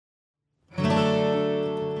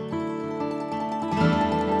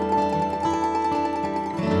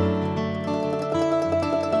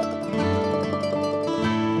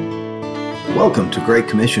Welcome to Great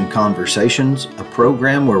Commission Conversations, a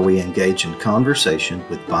program where we engage in conversation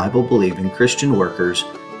with Bible-believing Christian workers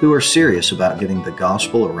who are serious about getting the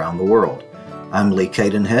gospel around the world. I'm Lee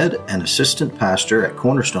Cadenhead, an assistant pastor at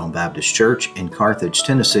Cornerstone Baptist Church in Carthage,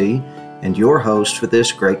 Tennessee, and your host for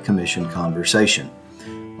this Great Commission Conversation.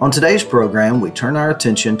 On today's program, we turn our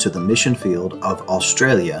attention to the mission field of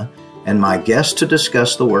Australia, and my guest to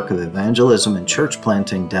discuss the work of evangelism and church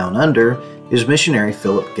planting down under is missionary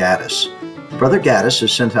Phillip Gaddes. Brother Gaddes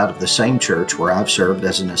is sent out of the same church where I've served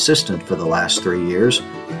as an assistant for the last 3 years,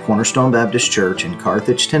 Cornerstone Baptist Church in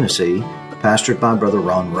Carthage, Tennessee, pastored by Brother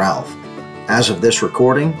Ron Ralph. As of this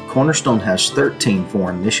recording, Cornerstone has 13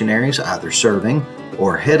 foreign missionaries either serving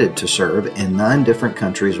or headed to serve in 9 different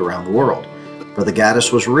countries around the world. Brother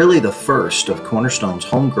Gaddes was really the first of Cornerstone's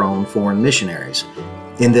homegrown foreign missionaries.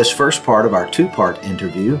 In this first part of our 2-part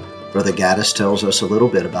interview, Brother Gaddes tells us a little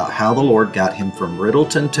bit about how the Lord got him from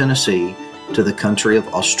Riddleton, Tennessee, to the country of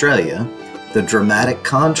Australia, the dramatic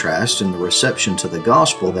contrast in the reception to the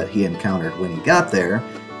gospel that he encountered when he got there,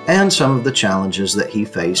 and some of the challenges that he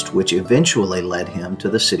faced, which eventually led him to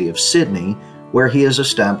the city of Sydney, where he has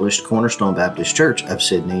established Cornerstone Baptist Church of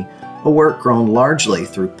Sydney, a work grown largely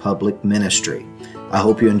through public ministry. I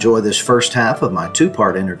hope you enjoy this first half of my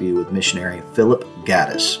 2-part interview with missionary Phillip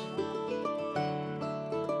Gaddes.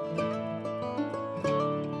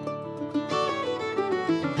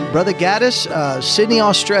 Brother Gaddes, Sydney,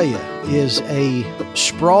 Australia is a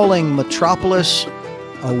sprawling metropolis,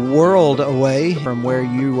 a world away from where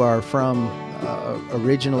you are from,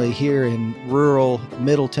 originally here in rural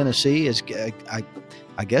Middle Tennessee.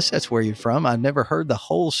 I guess that's where you're from. I've never heard the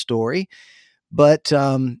whole story, but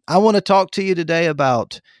I want to talk to you today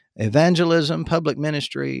about evangelism, public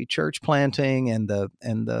ministry, church planting, and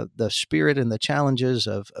the spirit and the challenges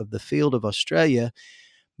of the field of Australia.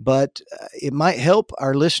 But it might help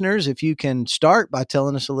our listeners if you can start by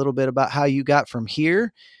telling us a little bit about how you got from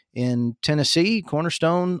here in Tennessee,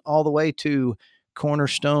 Cornerstone, all the way to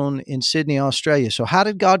Cornerstone in Sydney, Australia. So how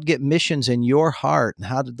did God get missions in your heart, and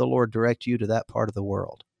how did the Lord direct you to that part of the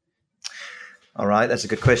world? All right, that's a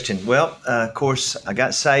good question. Well, of course, I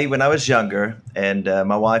got saved when I was younger, and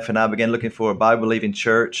my wife and I began looking for a Bible-believing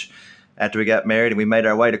church after we got married, and we made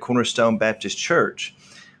our way to Cornerstone Baptist Church.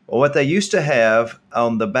 Well, what they used to have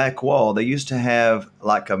on the back wall, they used to have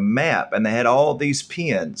like a map, and they had all these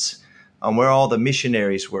pins on where all the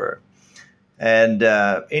missionaries were. And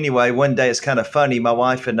anyway, one day, it's kind of funny, my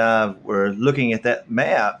wife and I were looking at that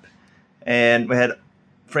map, and we had,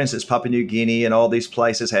 for instance, Papua New Guinea and all these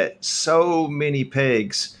places had so many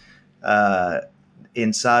pegs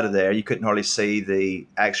inside of there, you couldn't hardly see the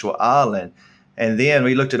actual island. And then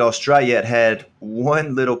we looked at Australia, it had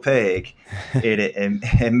one little peg in it.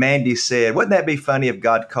 And Mandy said, wouldn't that be funny if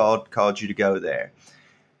God called you to go there?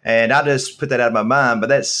 And I just put that out of my mind. But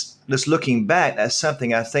that's just looking back, that's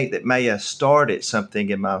something I think that may have started something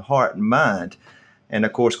in my heart and mind. And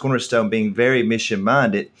of course, Cornerstone being very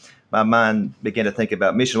mission-minded, my mind began to think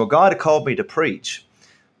about mission. Well, God had called me to preach.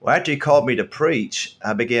 Well, after he called me to preach,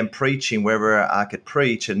 I began preaching wherever I could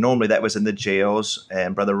preach, and normally that was in the jails,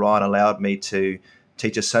 and Brother Ron allowed me to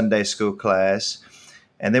teach a Sunday school class.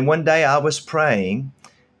 And then one day I was praying,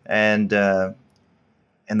 and the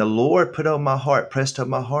Lord pressed on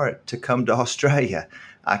my heart to come to Australia.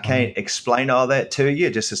 I can't explain all that to you,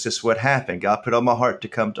 it's just what happened. God put on my heart to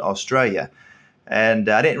come to Australia. And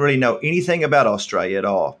I didn't really know anything about Australia at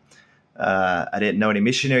all. I didn't know any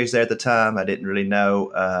missionaries there at the time. I didn't really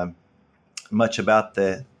know much about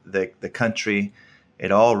the country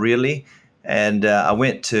at all, really. And I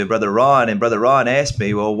went to Brother Ron, and Brother Ron asked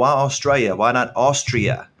me, well, why Australia? Why not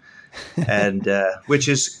Austria? And which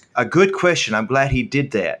is a good question. I'm glad he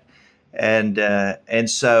did that. And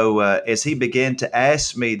so as he began to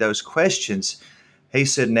ask me those questions, he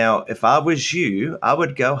said, now, if I was you, I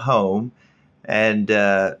would go home and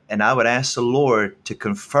I would ask the Lord to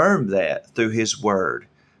confirm that through his word,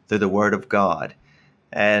 through the word of God.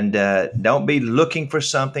 And don't be looking for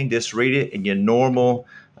something, just read it in your normal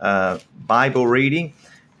Bible reading.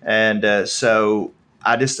 And so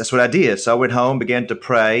that's what I did. So I went home, began to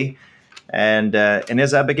pray. And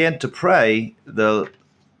as I began to pray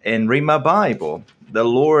and read my Bible, the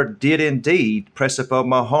Lord did indeed press upon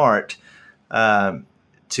my heart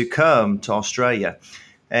to come to Australia.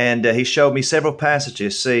 And he showed me several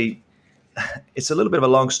passages. See, it's a little bit of a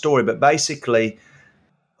long story, but basically,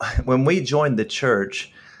 when we joined the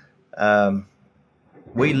church,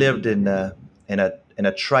 we lived in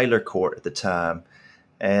a trailer court at the time.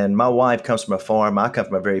 And my wife comes from a farm. I come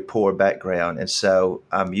from a very poor background, and so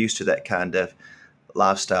I'm used to that kind of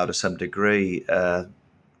lifestyle to some degree, and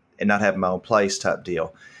not having my own place type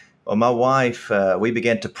deal. Well, my wife, we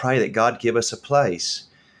began to pray that God give us a place.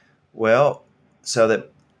 Well, so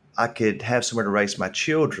that I could have somewhere to raise my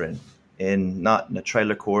children, not in a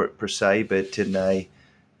trailer court per se, but in a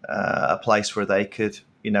place where they could,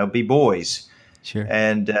 be boys. Sure.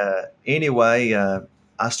 And anyway,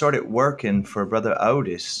 I started working for Brother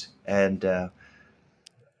Otis, and the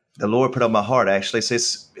Lord put on my heart. Actually, so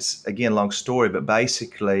it's again a long story, but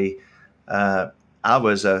basically, I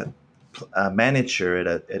was a manager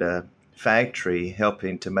at a factory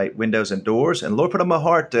helping to make windows and doors, and the Lord put on my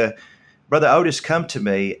heart to Brother Otis come to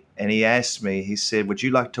me, and he asked me. He said, "Would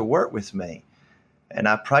you like to work with me?" And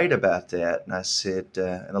I prayed about that, and I said,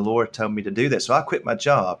 and the Lord told me to do that. So I quit my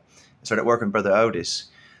job and started working with Brother Otis.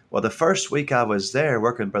 Well, the first week I was there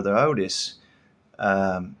working with Brother Otis,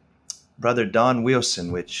 Brother Don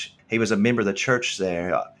Wilson, which he was a member of the church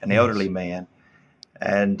there, an elderly man,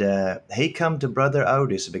 and he come to Brother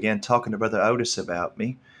Otis and began talking to Brother Otis about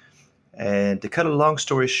me. And to cut a long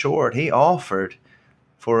story short, he offered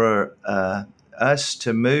for us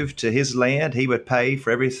to move to his land. He would pay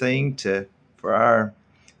for everything for our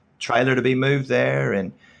trailer to be moved there,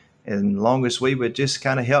 and long as we would just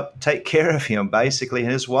kind of help take care of him, basically,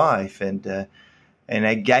 and his wife, and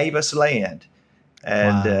they gave us land,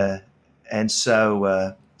 and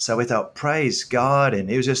Wow. So we thought, praise God, and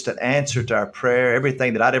it was just an answer to our prayer,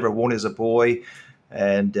 everything that I'd ever wanted as a boy,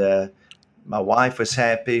 and my wife was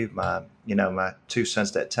happy. My two sons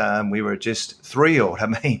at that time, we were just thrilled. I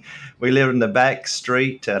mean, we lived in the back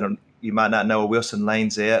street. You might not know where Wilson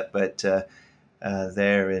Lane's at, but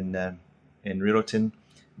there in Riddleton.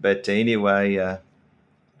 But anyway,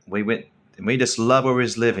 we went, and we just loved where we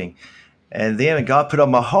was living. And then God put on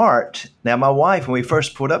my heart. Now, my wife, when we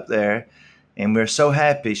first pulled up there, and we were so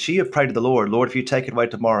happy, she had prayed to the Lord, "Lord, if you take it away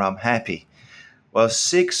tomorrow, I'm happy." Well,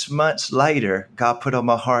 6 months later, God put on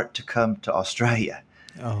my heart to come to Australia.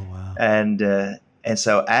 Oh, wow. And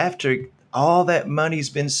so after all that money's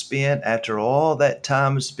been spent, after all that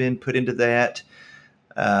time's been put into that,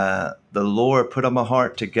 the Lord put on my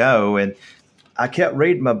heart to go. And I kept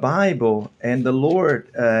reading my Bible, and the Lord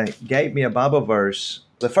gave me a Bible verse.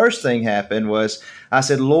 The first thing happened was I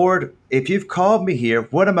said, "Lord, if you've called me here,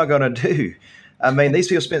 what am I going to do? I mean, these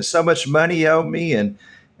people spent so much money on me, and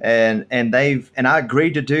I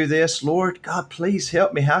agreed to do this. Lord God, please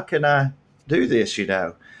help me. How can I do this?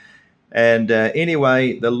 And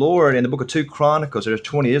anyway, the Lord in the book of 2 Chronicles, there's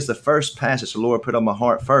 20, is the first passage the Lord put on my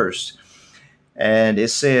heart first. And it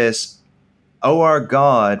says, "O our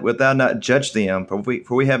God, wilt thou not judge them? For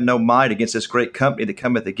we have no might against this great company that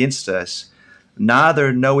cometh against us.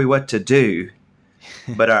 Neither know we what to do,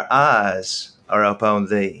 but our eyes are upon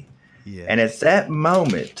thee." Yeah. And at that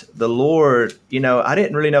moment, the Lord, I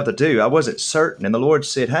didn't really know what to do. I wasn't certain. And the Lord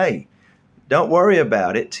said, "Hey, don't worry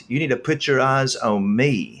about it. You need to put your eyes on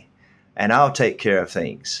me, and I'll take care of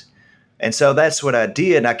things." And so that's what I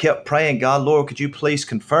did. And I kept praying, "God, Lord, could you please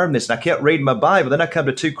confirm this?" And I kept reading my Bible. Then I come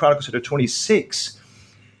to 2 Chronicles chapter 26.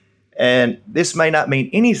 And this may not mean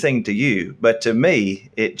anything to you, but to me,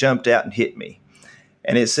 it jumped out and hit me.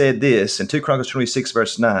 And it said this in 2 Chronicles 26,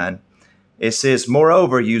 verse 9. It says,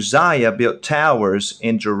 "Moreover, Uzziah built towers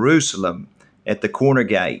in Jerusalem at the corner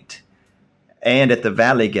gate and at the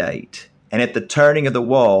valley gate and at the turning of the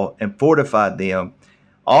wall, and fortified them.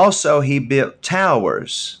 Also he built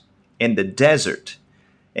towers in the desert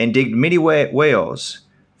and digged many wells,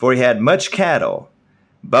 for he had much cattle,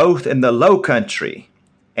 both in the low country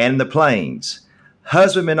and in the plains,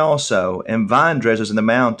 husbandmen also, and vine dressers in the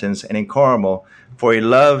mountains and in Carmel, for he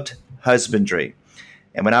loved husbandry."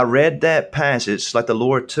 And when I read that passage, it's like the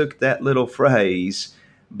Lord took that little phrase,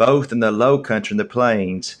 both in the low country and the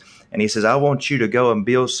plains, and he says, "I want you to go and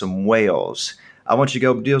build some wells. I want you to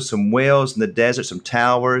go build some wells in the desert, some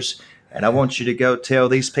towers, and I want you to go tell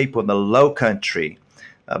these people in the low country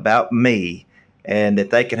about me, and that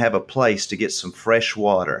they can have a place to get some fresh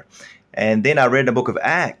water." And then I read the book of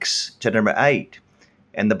Acts, chapter number 8,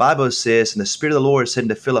 and the Bible says, "And the Spirit of the Lord said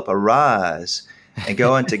to Phillip, Arise and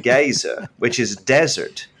go unto Gaza," which is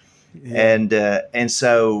desert. Yeah. And the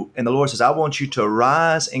Lord says, "I want you to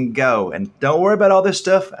arise and go, and don't worry about all this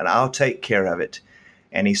stuff, and I'll take care of it."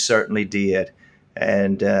 And he certainly did.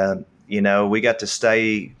 And, we got to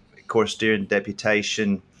stay, of course, during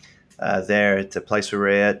deputation there at the place we were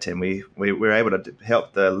at, and we were able to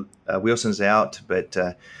help the Wilsons out, but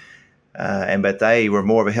they were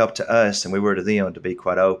more of a help to us than we were to them, to be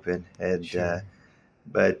quite open. And Sure.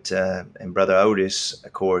 And Brother Otis,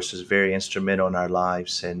 of course, was very instrumental in our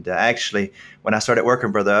lives. And actually, when I started working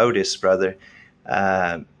with Brother Otis,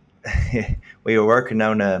 we were working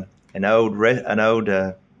on an old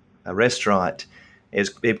restaurant,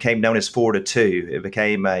 it became known as 4-2. It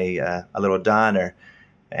became a little diner,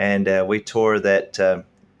 and we tore that the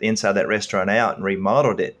inside of that restaurant out and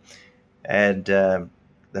remodeled it. And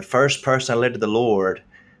the first person I led to the Lord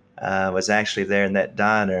was actually there in that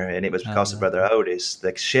diner, and it was because of Brother Otis.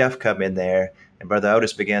 The chef come in there, and Brother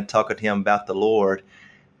Otis began talking to him about the Lord,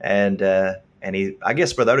 and I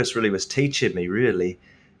guess Brother Otis really was teaching me, really.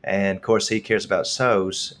 And of course, he cares about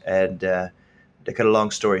souls. And to cut a long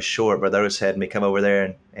story short, Brother Otis had me come over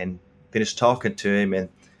there and finish talking to him. And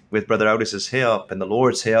with Brother Otis's help and the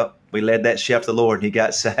Lord's help, we led that chef to the Lord, and he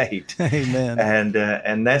got saved. Amen.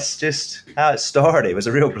 And that's just how it started. It was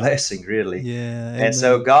a real blessing, really. Yeah. Amen. And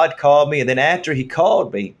so God called me, and then after He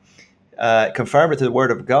called me, confirmed it through the Word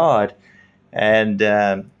of God and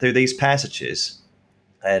through these passages.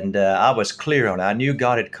 And I was clear on it. I knew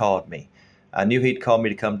God had called me. I knew He'd called me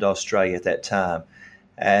to come to Australia at that time.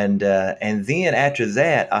 And then after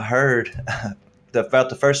that, I heard about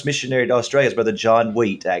the first missionary to Australia is Brother John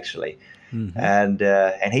Wheat, actually. Mm-hmm.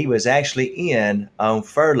 And he was actually on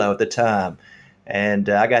furlough at the time. And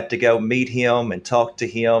I got to go meet him and talk to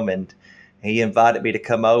him. And he invited me to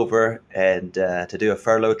come over and to do a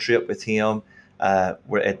furlough trip with him.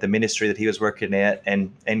 We're at the ministry that he was working at,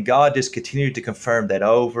 and God just continued to confirm that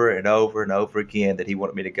over and over and over again that He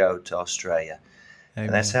wanted me to go to Australia. Amen.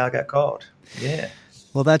 And that's how I got called. Yeah.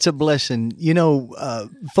 Well, that's a blessing.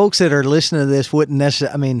 Folks that are listening to this wouldn't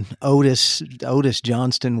necessarily, I mean, Otis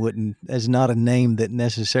Johnston is not a name that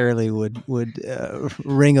necessarily would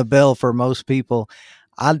ring a bell for most people.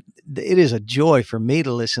 It is a joy for me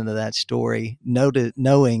to listen to that story,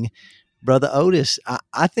 knowing Brother Otis.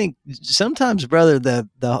 I think sometimes, brother,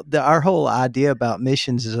 our whole idea about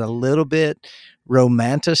missions is a little bit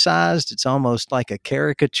romanticized. It's almost like a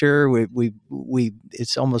caricature.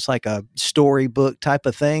 It's almost like a storybook type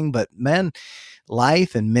of thing. But man,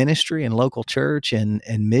 life and ministry and local church and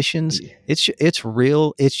missions, it's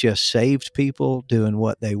real. It's just saved people doing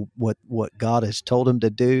what God has told them to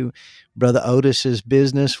do. Brother Otis's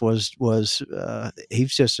business was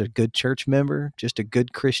he's just a good church member, just a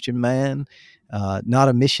good Christian man, not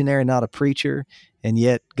a missionary, not a preacher, and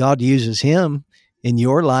yet God uses him in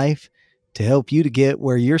your life to help you to get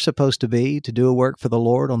where you're supposed to be, to do a work for the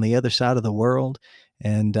Lord on the other side of the world.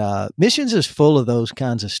 And missions is full of those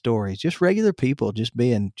kinds of stories, just regular people just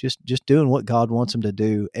doing what God wants them to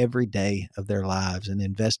do every day of their lives and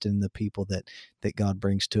investing in the people that God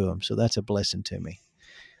brings to them. So that's a blessing to me.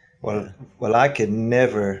 Well, I could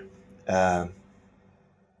never,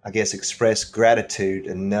 express gratitude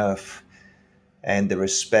enough and the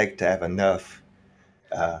respect to have enough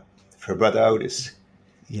for Brother Otis.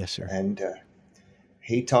 Yes, sir. And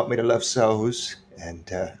he taught me to love souls and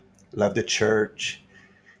love the church.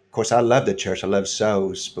 Of course, I love the church. I love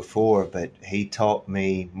souls before, but he taught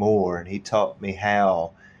me more, and he taught me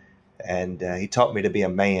how. And he taught me to be a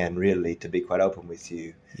man, really, to be quite open with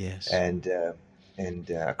you. Yes. And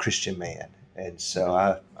a Christian man. And so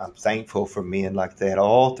I'm thankful for men like that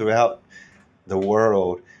all throughout the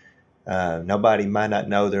world. Nobody might not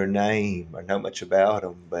know their name or know much about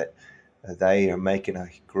them, but they are making a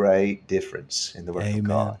great difference in the work of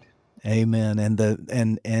God. Amen.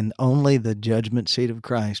 And only the judgment seat of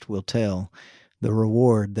Christ will tell the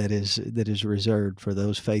reward that is reserved for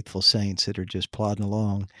those faithful saints that are just plodding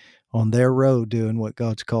along on their road doing what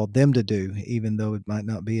God's called them to do, even though it might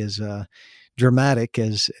not be as dramatic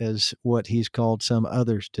as what He's called some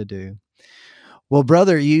others to do. Well,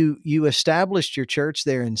 brother, you established your church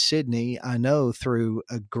there in Sydney, I know, through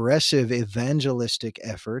aggressive evangelistic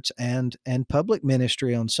efforts and public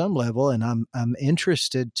ministry on some level, and I'm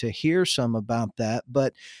interested to hear some about that.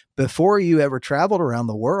 But before you ever traveled around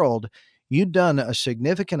the world, you'd done a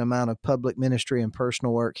significant amount of public ministry and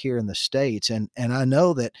personal work here in the States, and I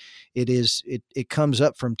know that it comes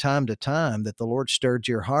up from time to time that the Lord stirred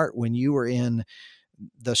your heart when you were in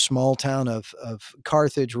the small town of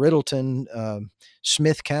Carthage, Riddleton,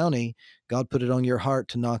 Smith County. God put it on your heart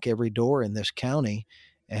to knock every door in this county.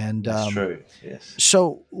 And that's true. Yes.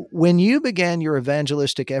 So when you began your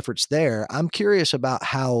evangelistic efforts there, I'm curious about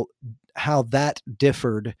how that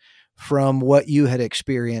differed from what you had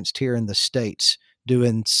experienced here in the States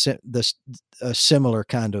doing a similar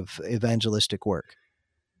kind of evangelistic work.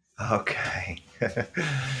 Okay.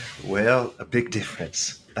 Well, a big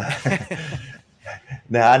difference.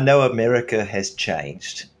 Now, I know America has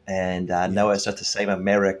changed, and I know it's not the same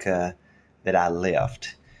America that I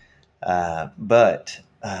left. But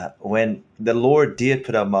when the Lord did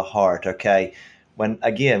put on my heart, when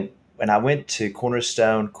I went to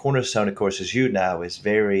Cornerstone, of course, as you know, is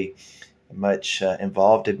very much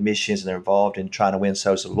involved in missions, and they're involved in trying to win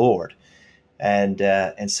souls to the Lord.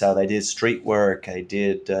 and so they did street work. They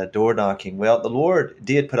did door knocking. Well, the Lord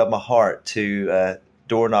did put on my heart to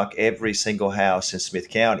door knock every single house in Smith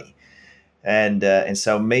County, and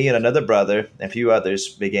so me and another brother and a few others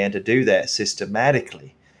began to do that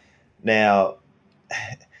systematically. Now,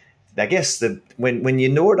 I guess when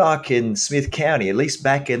you door knock in Smith County, at least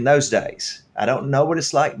back in those days, I don't know what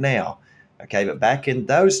it's like now, okay, but back in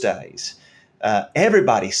those days,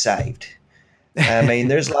 everybody's saved. I mean,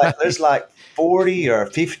 there's like 40 or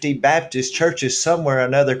 50 Baptist churches somewhere or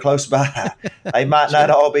another close by. They might not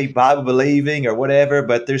all be Bible believing or whatever,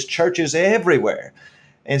 but there's churches everywhere.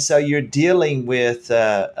 And so you're dealing with,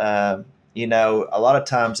 a lot of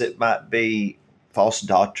times it might be false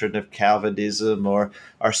doctrine of Calvinism or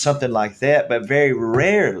something like that, but very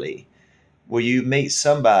rarely will you meet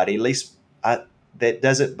somebody, at least that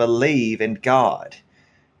doesn't believe in God.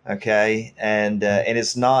 Okay, and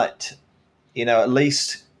it's not, at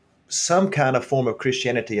least some kind of form of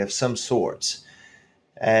Christianity of some sorts,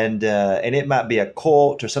 and it might be a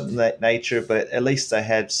cult or something of that nature, but at least they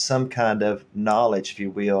had some kind of knowledge, if you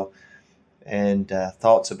will, and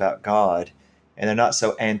thoughts about God, and they're not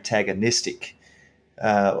so antagonistic.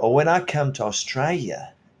 Well, when I come to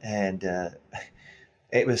Australia, and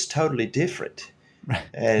it was totally different,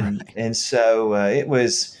 and so it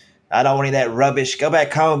was. I don't want any of that rubbish. Go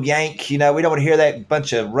back home, Yank. We don't want to hear that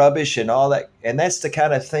bunch of rubbish and all that. And that's the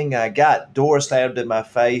kind of thing I got. Doors slammed in my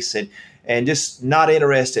face and just not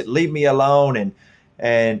interested. Leave me alone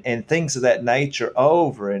and things of that nature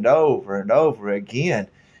over and over and over again.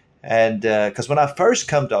 And because when I first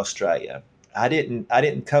come to Australia, I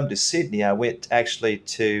didn't come to Sydney. I went actually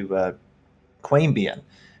to Queanbeyan,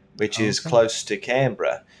 which is close to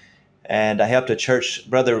Canberra. And I helped a church.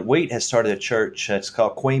 Brother Wheat has started a church. It's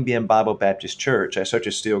called Queanbeyan Bible Baptist Church. That church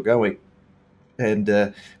is still going.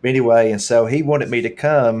 And anyway, and so he wanted me to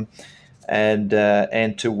come and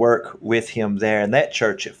to work with him there in that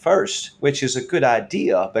church at first, which is a good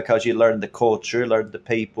idea because you learn the culture, learn the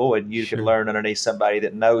people, and you can learn underneath somebody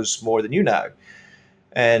that knows more than you know.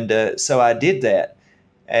 And so I did that.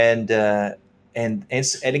 And again,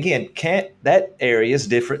 that area is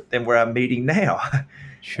different than where I'm meeting now.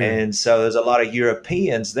 Sure. And so there's a lot of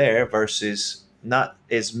Europeans there versus not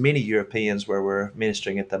as many Europeans where we're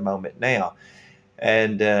ministering at the moment now.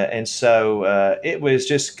 And so it was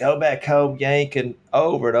just go back home, Yank, and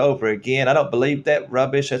over again. I don't believe that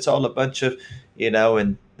rubbish. That's all a bunch of,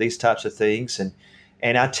 and these types of things.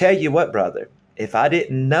 And I tell you what, brother, if I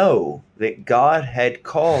didn't know that God had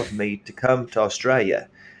called me to come to Australia,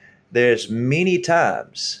 there's many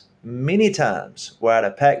times where I'd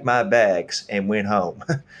have packed my bags and went home.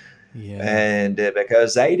 Yeah. And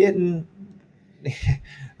because they didn't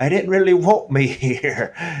really want me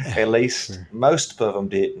here. At least most of them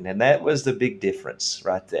didn't. And that was the big difference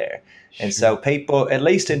right there. And so people, at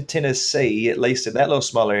least in Tennessee, at least in that little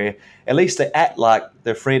small area, at least they act like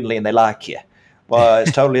they're friendly and they like you. Well,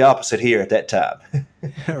 it's totally opposite here at that time.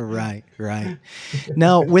 Right.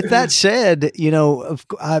 Now, with that said,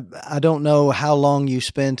 I don't know how long you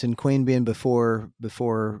spent in Queanbeyan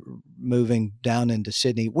before moving down into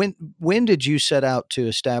Sydney. When did you set out to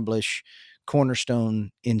establish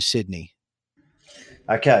Cornerstone in Sydney?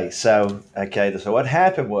 Okay, so what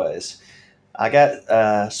happened was I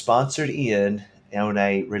got sponsored in on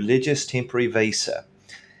a religious temporary visa,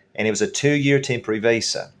 and it was a 2-year temporary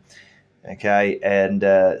visa. Okay, and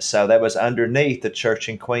so that was underneath the church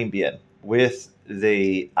in Queanbeyan with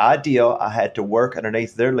the ideal I had to work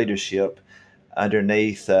underneath their leadership,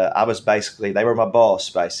 underneath, they were my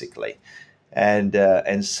boss basically.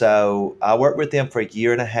 And so I worked with them for a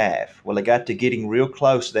year and a half. Well, it got to getting real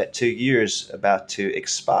close to that 2 years about to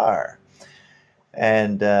expire.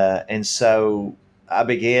 And so I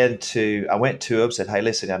went to them, said, hey,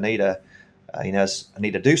 listen, I need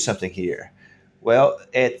to do something here. Well,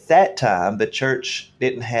 at that time, the church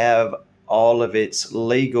didn't have all of its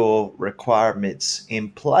legal requirements in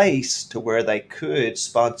place to where they could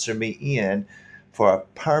sponsor me in for a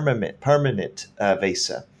permanent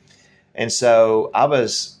visa. And so I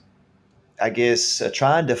was,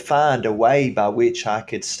 trying to find a way by which I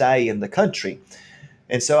could stay in the country.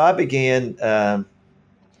 And so I began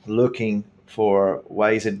looking for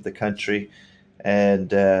ways into the country. And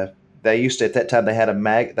they used to, at that time, they had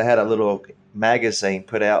a little magazine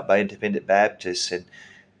put out by Independent Baptists,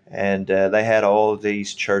 and they had all of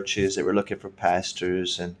these churches that were looking for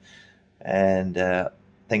pastors and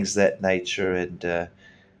things of that nature.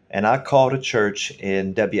 And I called a church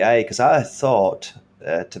in WA because I thought,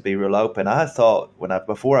 to be real open, I thought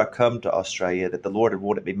before I come to Australia that the Lord had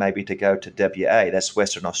wanted me maybe to go to WA, that's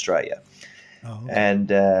Western Australia. Oh,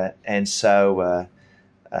 okay. And so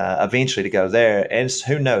eventually to go there. And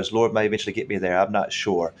who knows, Lord may eventually get me there. I'm not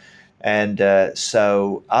sure. And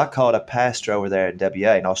so I called a pastor over there in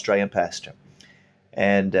WA, an Australian pastor.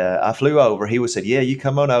 And I flew over. He said, yeah, you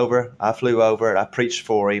come on over. I flew over and I preached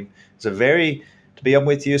for him. It's to be honest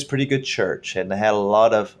with you, it's a pretty good church. And they had a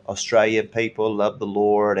lot of Australian people, loved the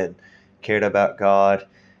Lord and cared about God.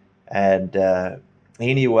 And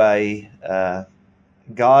anyway,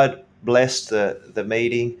 God blessed the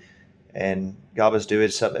meeting, and God was doing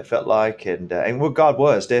something it felt like, and well, God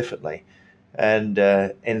was definitely. And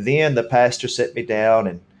then the pastor set me down,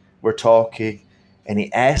 and we're talking, and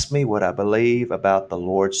he asked me what I believe about the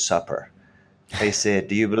Lord's Supper. He said,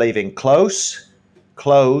 "Do you believe in close,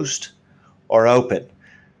 closed, or open?"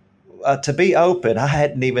 To be open, I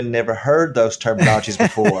hadn't even never heard those terminologies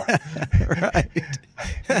before. Right.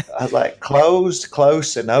 I was like, closed,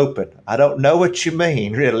 close, and open. I don't know what you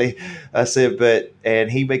mean, really. I said, and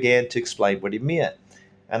he began to explain what he meant.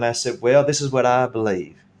 And I said, well, this is what I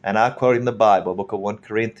believe. And I quote him the Bible, book of 1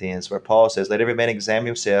 Corinthians, where Paul says, let every man examine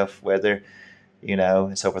himself, whether,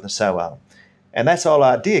 and so forth and so on. And that's all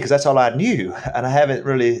I did, because that's all I knew. And I haven't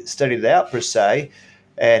really studied it out per se.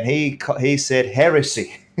 And he said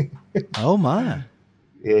heresy. Oh, my.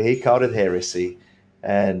 Yeah, he called it heresy.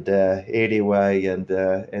 And anyway,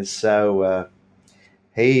 and so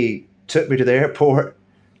he took me to the airport.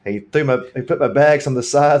 He put my bags on the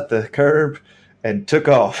side of the curb and took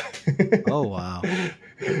off. Oh, wow.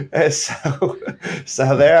 And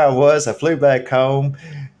so there I was. I flew back home,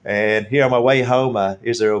 and here on my way home,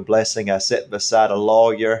 here's a real blessing. I sat beside a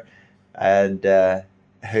lawyer, and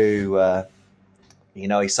who.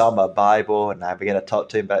 He saw my Bible, and I began to talk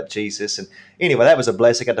to him about Jesus. And anyway, that was a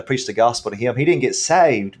blessing. I got to preach the gospel to him. He didn't get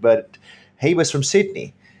saved, but he was from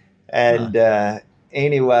Sydney. And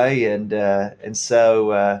anyway, and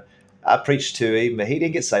so I preached to him. He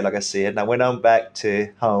didn't get saved, like I said. And I went on back to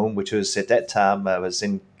home, which was at that time I was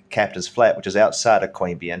in Captain's Flat, which is outside of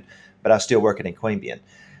Queanbeyan, but I was still working in Queanbeyan.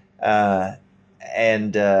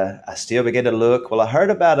 And I still began to look. Well, I heard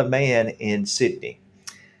about a man in Sydney.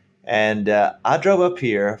 And I drove up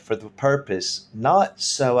here for the purpose, not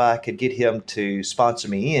so I could get him to sponsor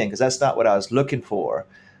me in, because that's not what I was looking for,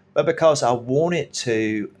 but because I wanted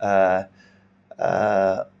to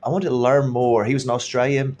learn more. He was an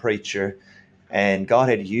Australian preacher, and God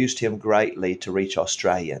had used him greatly to reach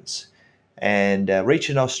Australians. And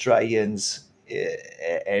reaching Australians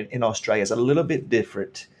in Australia is a little bit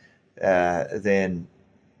different than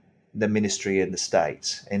the ministry in the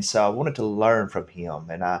States. And so I wanted to learn from him.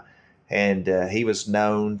 And he was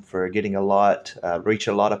known for getting reach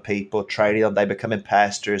a lot of people, training them, they becoming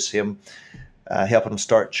pastors, him helping them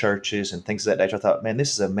start churches and things of that nature. I thought, man,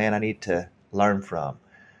 this is a man I need to learn from.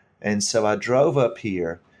 And so I drove up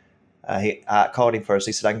here. I called him first.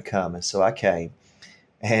 He said, I can come. And so I came.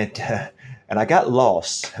 And I got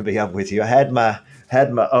lost, to be honest with you. I had my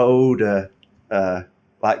old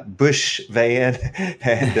like bush van,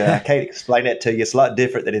 and I can't explain that to you. It's a lot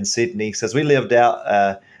different than in Sydney, because we lived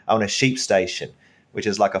out on a sheep station, which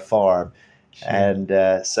is like a farm. Sure.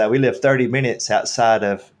 And so we lived 30 minutes outside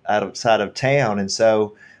of town. And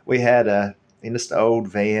so we had this old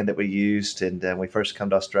van that we used, and when we first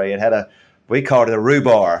come to Australia, we called it a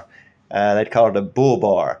rhubarb. They'd call it a bull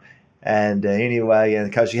bar. And anyway, and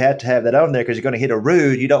because you had to have that on there, because you're going to hit a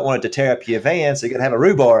road, you don't want it to tear up your van, so you're going to have a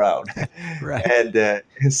rhubarb on. Right.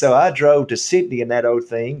 And so I drove to Sydney in that old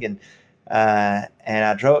thing, and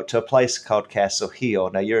I drove to a place called Castle Hill.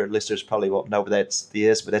 Now, your listeners probably won't know what that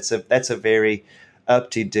is, but that's a very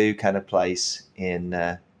up-to-do kind of place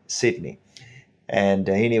in Sydney. And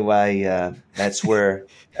anyway, that's where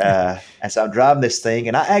as I'm driving this thing,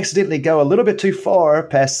 and I accidentally go a little bit too far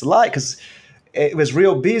past the light, because it was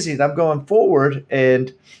real busy, and I'm going forward,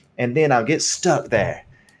 and then I'll get stuck there.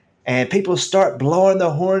 And people start blowing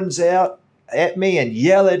their horns out at me and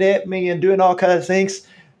yelling at me and doing all kinds of things.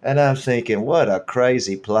 And I'm thinking, what a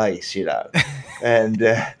crazy place, And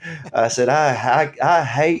I said, I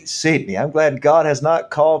hate Sydney. I'm glad God has not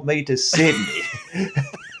called me to Sydney.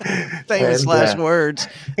 Famous last words.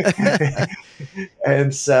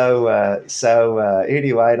 And so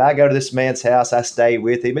anyway, and I go to this man's house. I stay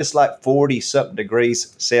with him. It's like 40-something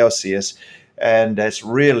degrees Celsius, and it's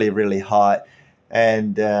really, really hot.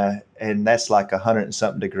 And that's like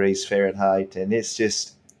 100-something degrees Fahrenheit. And it's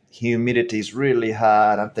just, humidity's really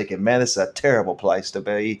high. And I'm thinking, man, this is a terrible place to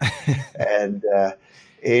be. And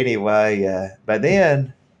anyway, but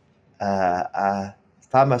then I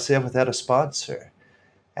find myself without a sponsor,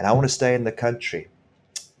 and I want to stay in the country.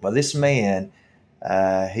 Well, this man,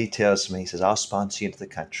 he tells me, he says, I'll sponsor you into the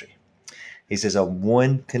country. He says, on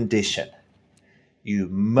one condition. you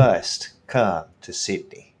must come to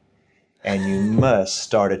Sydney, and you must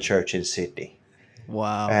start a church in Sydney.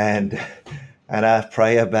 Wow. And I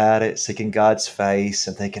pray about it, seeking God's face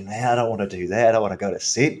and thinking, man, I don't want to do that. I want to go to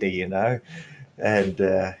Sydney, And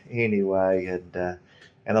anyway, and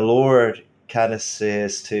the Lord kind of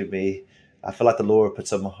says to me, I feel like the Lord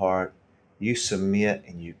puts on my heart, you submit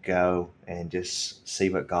and you go and just see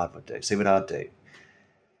what God would do, see what I'll do.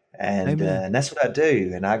 Amen. And that's what I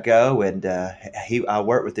do. And I go and I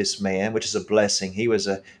work with this man, which is a blessing. He's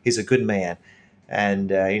a good man.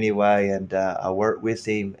 And I work with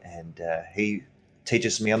him, and he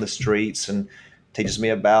teaches me on the streets and teaches me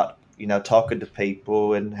about, talking to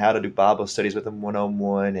people and how to do Bible studies with them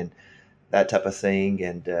one-on-one and that type of thing.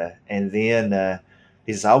 And then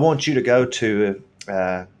he says, I want you to go to,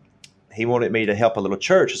 he wanted me to help a little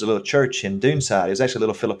church. There's a little church in Doonside. It was actually a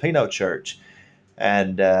little Filipino church.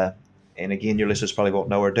 And again, your listeners probably won't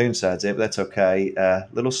know where Doonside's at, but that's okay.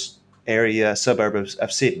 Little area, suburb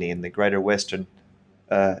of Sydney in the greater western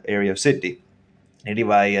area of Sydney.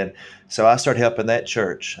 Anyway, and so I started helping that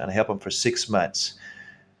church, and I helped them for 6 months.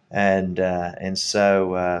 And I'm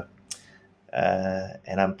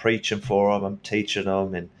preaching for them, I'm teaching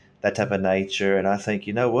them, and that type of nature. And I think,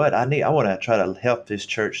 you know what, I want to try to help this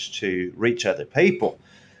church to reach other people.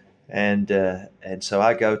 And so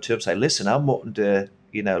I go to them and say, listen, I'm wanting to,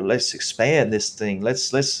 let's expand this thing.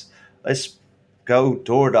 Let's go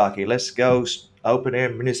door knocking. Let's go open air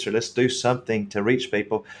ministry. Let's do something to reach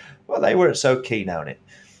people. Well, they weren't so keen on it.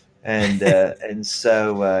 And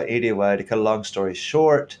so anyway, to cut a long story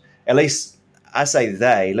short, at least I say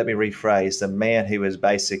they, let me rephrase, the man who was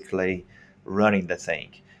basically running the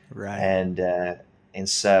thing. Right. And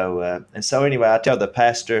so anyway, I tell the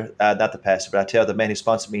pastor, not the pastor, but I tell the man who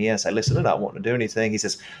sponsored me in, I say, listen, they're not wanting to do anything. He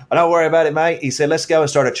says, well, don't worry about it, mate. He said, let's go and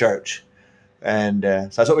start a church. And so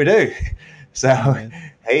that's what we do. So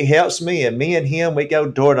he helps me, and me and him, we go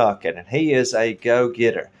door knocking, and he is a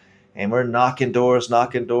go-getter. And we're knocking doors.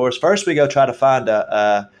 First, we go try to find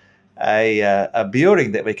a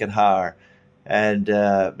building that we can hire, and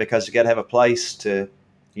because you got to have a place to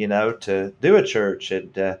do a church,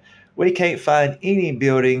 and we can't find any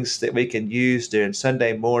buildings that we can use during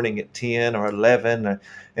Sunday morning at 10 or 11,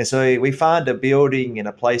 and so we find a building in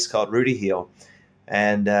a place called Rudy Hill,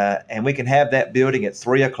 and we can have that building at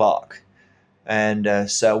 3:00. And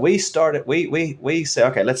so we started. We say,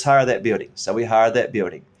 okay, let's hire that building. So we hire that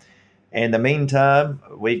building. In the meantime,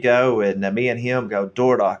 we go, and me and him go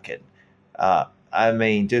door knocking.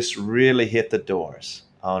 Just really hit the doors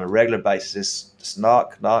on a regular basis. Just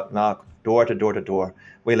knock, door to door.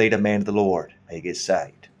 We lead a man to the Lord. He gets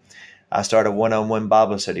saved. I start a one-on-one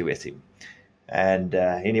Bible study with him. And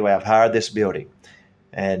anyway, I've hired this building.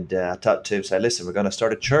 And I talked to him, say, listen, we're going to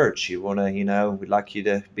start a church. You want to, we'd like you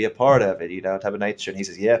to be a part of it, type of nature. And he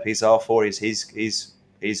says, yep, he's all for it. He's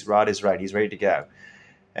right is right. He's ready to go.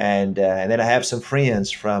 And then I have some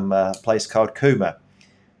friends from a place called Kuma.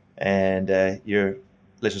 And your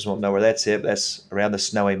listeners won't know where that's at. That's around the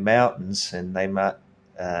Snowy Mountains. And they might,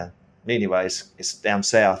 anyways, it's down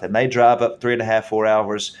south. And they drive up 3.5, 4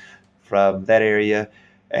 hours from that area.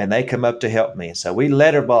 And they come up to help me. So we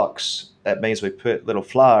letterbox. That means we put little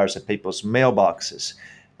flyers in people's mailboxes,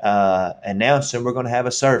 announcing we're going to have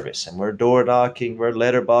a service. And we're door knocking, we're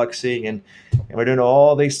letterboxing, and we're doing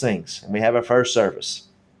all these things. And we have our first service.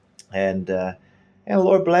 And the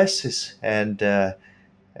Lord blesses. And I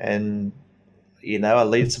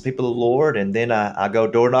lead some people to the Lord. And then I go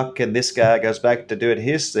door knocking. This guy goes back to doing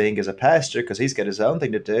his thing as a pastor because he's got his own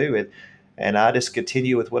thing to do. And I just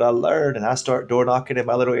continue with what I learned. And I start door knocking in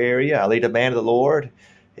my little area. I lead a man to the Lord.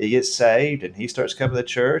 He gets saved, and he starts coming to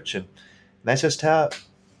church, and that's just how it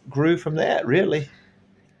grew from that, really.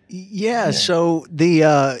 Yeah. So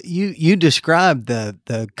the you described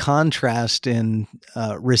the contrast in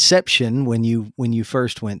reception when you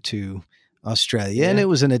first went to Australia, and it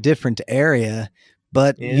was in a different area,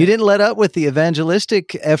 but you didn't let up with the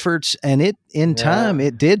evangelistic efforts, and it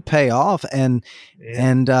did pay off, and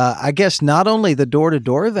I guess not only the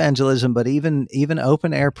door-to-door evangelism, but even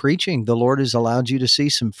open air preaching, the Lord has allowed you to see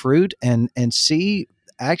some fruit and see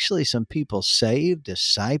actually some people saved,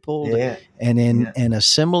 discipled, and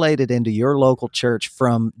assimilated into your local church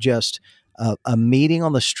from just a meeting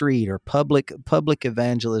on the street or public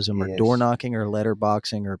evangelism or door knocking or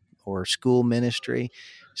letterboxing or school ministry.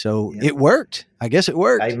 So it worked. I guess it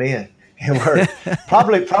worked. Amen. It worked.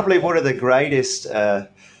 probably one of the greatest.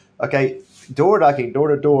 Door knocking, door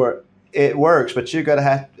to door, it works, but you got to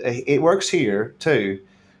have. It works here too,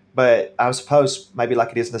 but I suppose maybe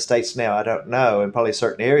like it is in the States now. I don't know, and probably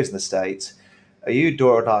certain areas in the States, you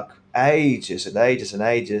door knock ages and ages and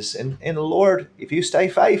ages. And the Lord, if you stay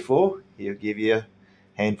faithful, He'll give you a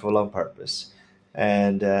handful on purpose.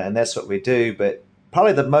 And that's what we do. But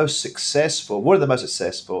probably one of the most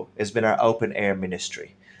successful has been our open air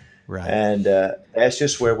ministry. Right. And that's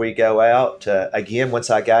just where we go out. Again, once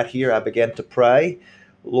I got here, I began to pray,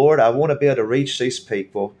 Lord, I want to be able to reach these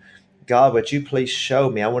people. God, would you please show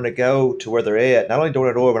me? I want to go to where they're at, not only door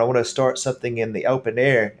to door, but I want to start something in the open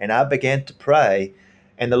air. And I began to pray,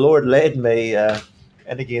 and the Lord led me. And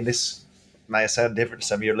again, this may sound different to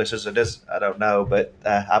some of your listeners. I don't know, but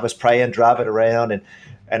I was praying, driving around,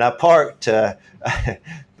 and I parked. But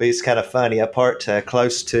it's kind of funny. I parked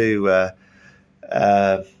close to.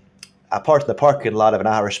 I parked in the parking lot of an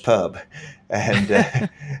Irish pub, and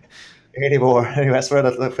anymore. Anyway, that's where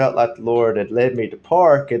I felt like the Lord had led me to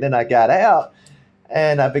park. And then I got out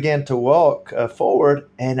and I began to walk forward,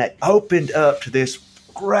 and I opened up to this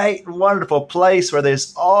great, wonderful place where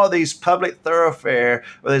there's all these public thoroughfare,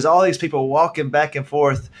 where there's all these people walking back and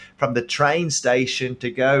forth from the train station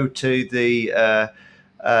to go to the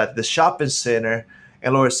shopping center.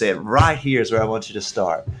 And Lord said, right here is where I want you to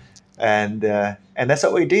start. And that's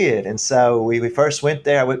what we did. And so we first went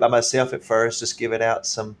there. I went by myself at first, just giving out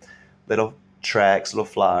some little tracts, little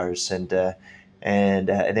flyers, and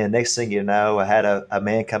then next thing you know, I had a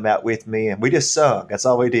man come out with me, and we just sung. That's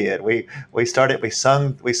all we did. We sung the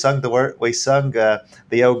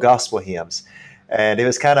old gospel hymns, and it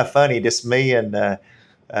was kind of funny. Just me and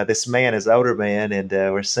this man, is an older man, and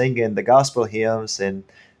we're singing the gospel hymns, and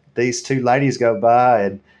these two ladies go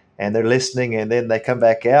by and they're listening, and then they come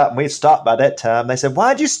back out, and we stopped by that time. They said,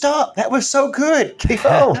 "Why'd you stop? That was so good. Keep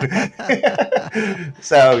on."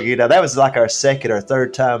 So, that was like our second or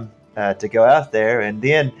third time to go out there. And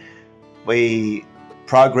then we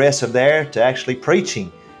progressed from there to actually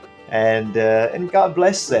preaching. And God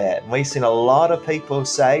bless that. And we've seen a lot of people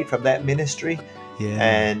saved from that ministry. Yeah.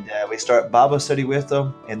 And we start Bible study with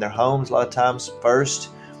them in their homes a lot of times first.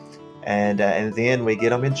 And then we get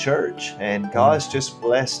them in church, and God's just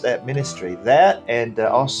blessed that ministry. That and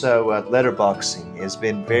also letterboxing has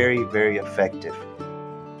been very, very effective.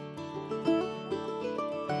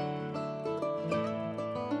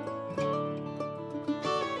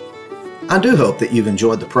 I do hope that you've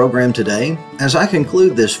enjoyed the program today. As I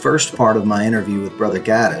conclude this first part of my interview with Brother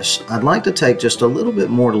Gaddes, I'd like to take just a little bit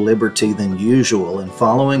more liberty than usual in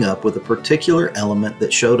following up with a particular element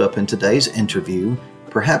that showed up in today's interview,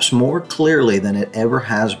 perhaps more clearly than it ever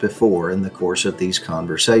has before in the course of these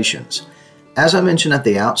conversations. As I mentioned at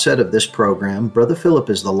the outset of this program, Brother Phillip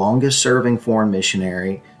is the longest serving foreign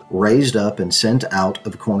missionary raised up and sent out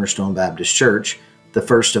of Cornerstone Baptist Church, the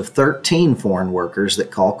first of 13 foreign workers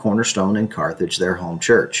that call Cornerstone in Carthage their home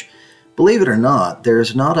church. Believe it or not, there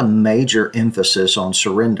is not a major emphasis on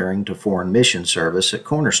surrendering to foreign mission service at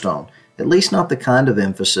Cornerstone, at least not the kind of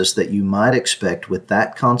emphasis that you might expect with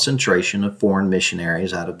that concentration of foreign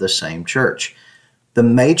missionaries out of the same church. The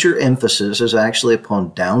major emphasis is actually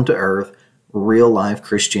upon down-to-earth, real-life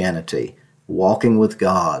Christianity, walking with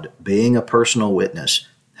God, being a personal witness,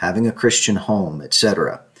 having a Christian home,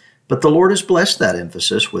 etc. But the Lord has blessed that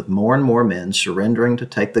emphasis with more and more men surrendering to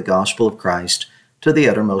take the gospel of Christ to the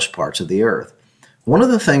uttermost parts of the earth. One of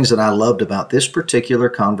the things that I loved about this particular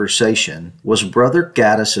conversation was Brother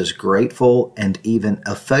Gaddes's grateful and even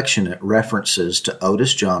affectionate references to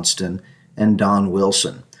Otis Johnston and Don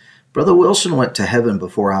Wilson. Brother Wilson went to heaven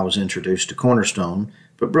before I was introduced to Cornerstone,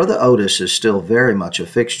 but Brother Otis is still very much a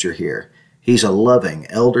fixture here. He's a loving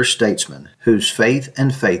elder statesman whose faith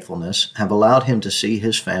and faithfulness have allowed him to see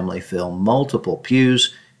his family fill multiple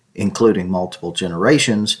pews, including multiple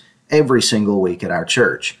generations, every single week at our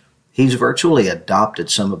church. He's virtually adopted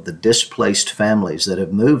some of the displaced families that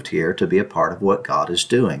have moved here to be a part of what God is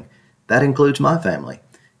doing. That includes my family.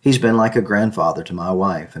 He's been like a grandfather to my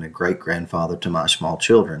wife and a great-grandfather to my small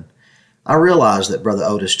children. I realize that Brother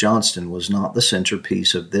Otis Johnston was not the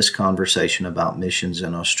centerpiece of this conversation about missions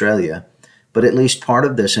in Australia, but at least part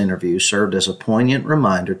of this interview served as a poignant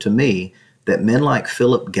reminder to me that men like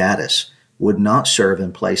Phillip Gaddes would not serve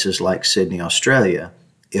in places like Sydney, Australia,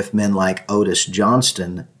 if men like Otis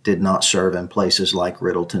Johnston did not serve in places like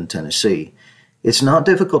Riddleton, Tennessee. It's not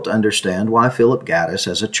difficult to understand why Phillip Gaddes,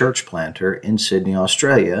 as a church planter in Sydney,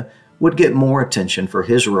 Australia, would get more attention for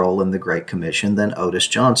his role in the Great Commission than Otis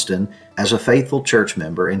Johnston as a faithful church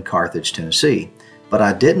member in Carthage, Tennessee. But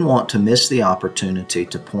I didn't want to miss the opportunity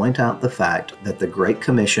to point out the fact that the Great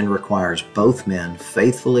Commission requires both men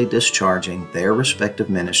faithfully discharging their respective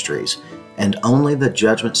ministries, and only the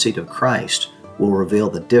judgment seat of Christ will reveal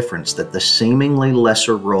the difference that the seemingly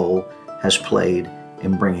lesser role has played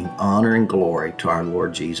in bringing honor and glory to our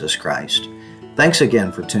Lord Jesus Christ. Thanks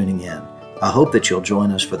again for tuning in. I hope that you'll join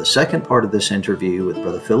us for the second part of this interview with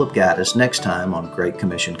Brother Phillip Gaddes next time on Great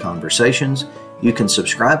Commission Conversations. You can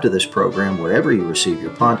subscribe to this program wherever you receive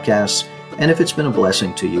your podcasts, and if it's been a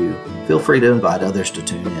blessing to you, feel free to invite others to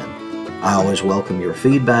tune in. I always welcome your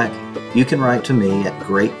feedback. You can write to me at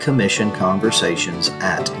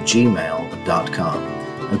greatcommissionconversations@gmail.com.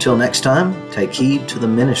 Until next time, take heed to the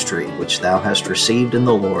ministry which thou hast received in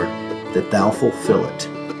the Lord, that thou fulfill it,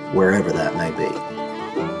 wherever that may be.